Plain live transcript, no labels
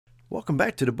Welcome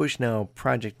back to the Bushnell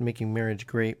Project, Making Marriage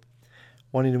Great.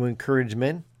 Wanting to encourage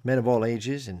men of all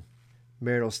ages and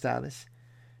marital status,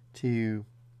 to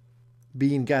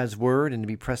be in God's Word and to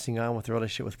be pressing on with their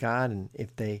relationship with God, and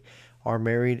if they are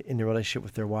married, in their relationship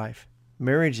with their wife.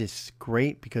 Marriage is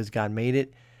great because God made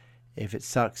it. If it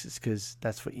sucks, it's because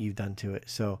that's what you've done to it.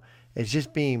 So it's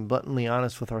just being bluntly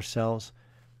honest with ourselves.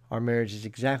 Our marriage is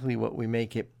exactly what we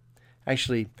make it.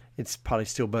 Actually, it's probably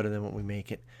still better than what we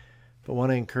make it. But I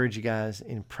want to encourage you guys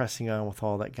in pressing on with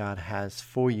all that God has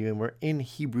for you. And we're in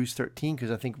Hebrews 13 because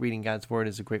I think reading God's Word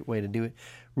is a great way to do it.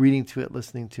 Reading to it,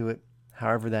 listening to it,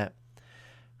 however that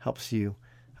helps you.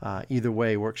 Either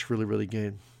way works really, really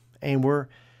good. And we're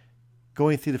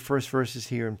going through the first verses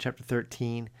here in chapter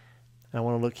 13. And I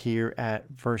want to look here at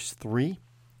verse 3.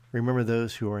 Remember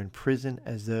those who are in prison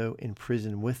as though in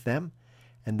prison with them,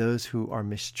 and those who are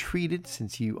mistreated,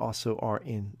 since you also are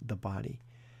in the body.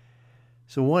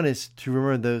 So one is to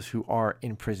remember those who are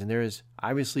in prison. There is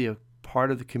obviously a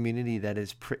part of the community that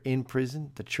is in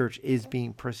prison. The church is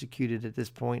being persecuted at this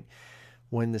point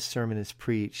when the sermon is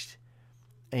preached.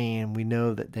 And we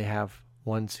know that they have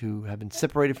ones who have been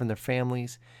separated from their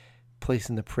families, placed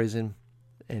in the prison,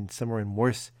 and some are in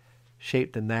worse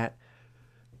shape than that.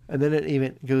 And then it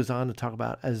even goes on to talk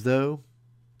about as though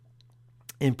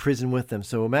in prison with them.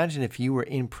 So imagine if you were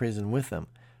in prison with them.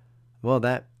 Well,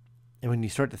 and when you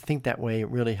start to think that way, it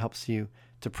really helps you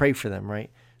to pray for them, right?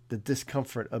 The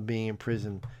discomfort of being in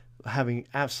prison, having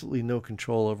absolutely no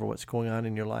control over what's going on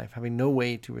in your life, having no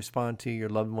way to respond to your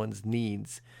loved one's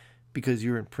needs because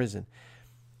you're in prison.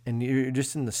 And you're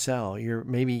just in the cell. You're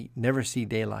maybe never see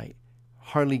daylight,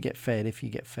 hardly get fed if you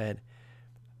get fed,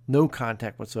 no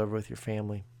contact whatsoever with your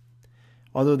family.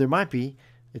 Although there might be,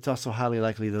 it's also highly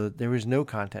likely that there is no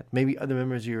contact. Maybe other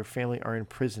members of your family are in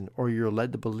prison, or you're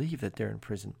led to believe that they're in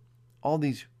prison. All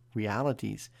these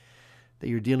realities that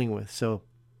you're dealing with. So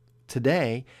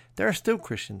today, there are still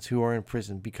Christians who are in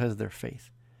prison because of their faith.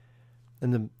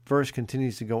 And the verse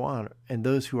continues to go on. And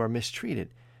those who are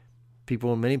mistreated,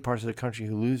 people in many parts of the country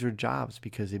who lose their jobs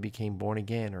because they became born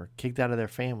again or kicked out of their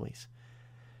families.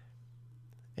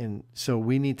 And so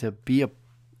we need to be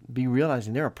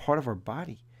realizing they're a part of our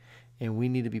body, and we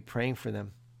need to be praying for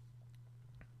them.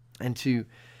 And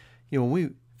when we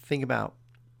think about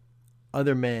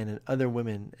other men and other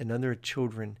women and other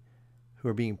children who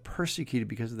are being persecuted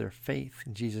because of their faith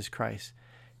in Jesus Christ,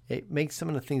 it makes some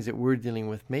of the things that we're dealing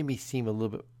with maybe seem a little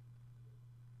bit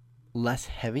less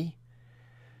heavy.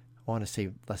 I want to say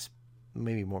less,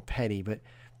 maybe more petty, but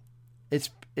it's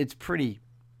pretty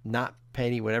not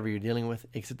petty, whatever you're dealing with,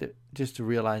 except that just to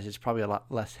realize it's probably a lot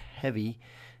less heavy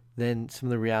than some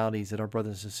of the realities that our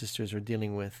brothers and sisters are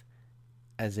dealing with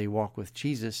as they walk with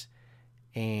Jesus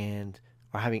and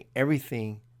are having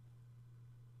everything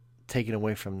taken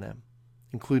away from them,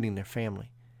 including their family.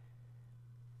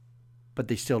 But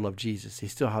they still love Jesus. They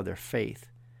still have their faith,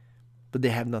 but they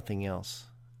have nothing else.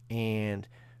 And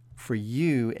for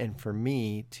you and for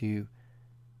me to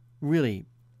really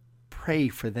pray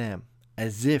for them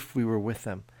as if we were with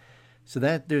them, so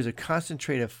that there's a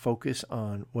concentrated focus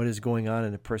on what is going on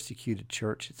in a persecuted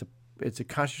church. It's a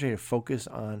concentrated focus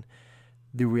on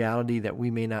the reality that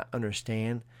we may not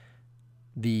understand,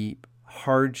 the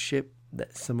hardship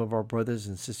that some of our brothers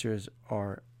and sisters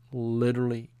are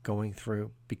literally going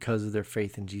through because of their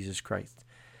faith in Jesus Christ.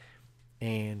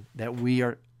 And that we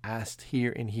are asked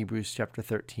here in Hebrews chapter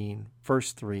 13,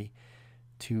 verse 3,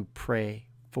 to pray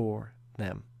for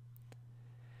them.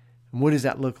 And what does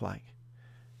that look like?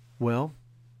 Well,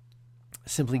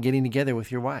 simply getting together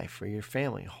with your wife or your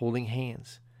family, holding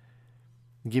hands,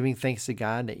 giving thanks to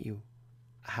God that you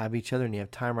have each other and you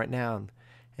have time right now,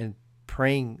 and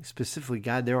praying specifically,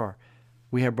 God,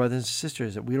 we have brothers and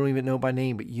sisters that we don't even know by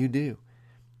name, but you do,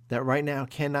 that right now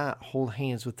cannot hold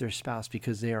hands with their spouse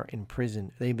because they are in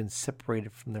prison. They've been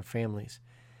separated from their families.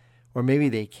 Or maybe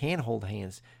they can hold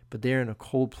hands, but they're in a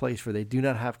cold place where they do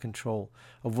not have control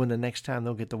of when the next time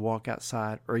they'll get to walk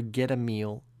outside or get a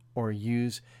meal or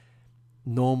use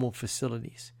normal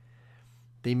facilities.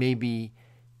 They may be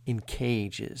in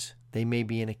cages. They may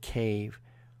be in a cave.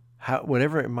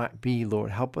 Whatever it might be,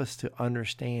 Lord, help us to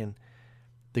understand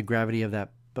the gravity of that.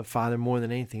 But Father, more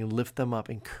than anything, lift them up,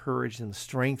 encourage them,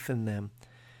 strengthen them,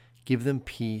 give them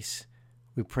peace.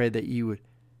 We pray that you would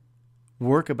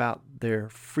work about their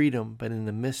freedom, but in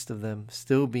the midst of them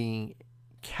still being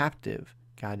captive,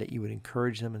 God, that you would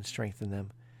encourage them and strengthen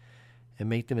them and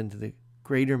make them into the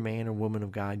greater man or woman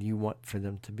of God you want for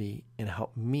them to be, and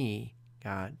help me,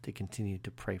 God, to continue to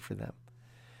pray for them.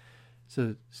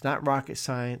 So it's not rocket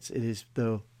science. It is,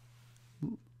 though,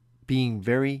 being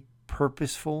very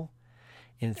purposeful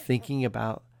in thinking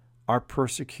about our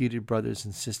persecuted brothers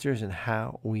and sisters and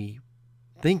how we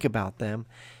think about them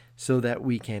so that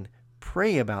we can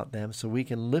pray about them, so we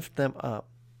can lift them up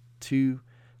to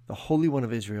the Holy One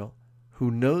of Israel, who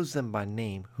knows them by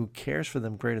name, who cares for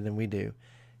them greater than we do,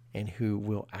 and who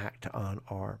will act on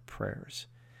our prayers.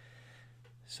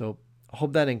 So I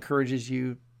hope that encourages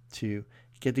you to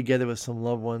get together with some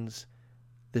loved ones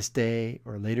this day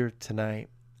or later tonight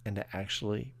and to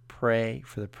actually pray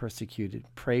for the persecuted,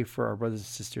 pray for our brothers and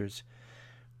sisters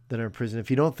that are in prison. If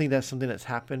you don't think that's something that's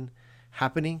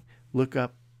happening, look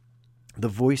up the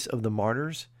Voice of the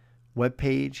Martyrs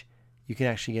webpage. You can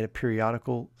actually get a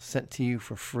periodical sent to you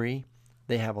for free.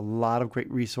 They have a lot of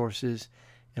great resources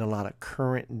and a lot of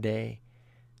current day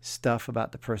stuff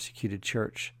about the persecuted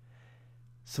church.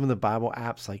 Some of the Bible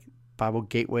apps like Bible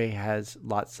Gateway has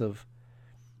lots of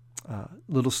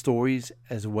little stories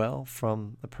as well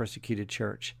from the persecuted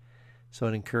church. So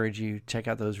I'd encourage you to check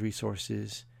out those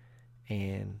resources,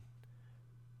 and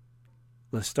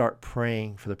let's start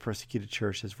praying for the persecuted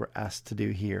church as we're asked to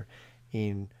do here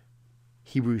in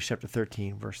Hebrews chapter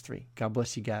 13, verse 3. God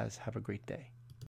bless you guys. Have a great day.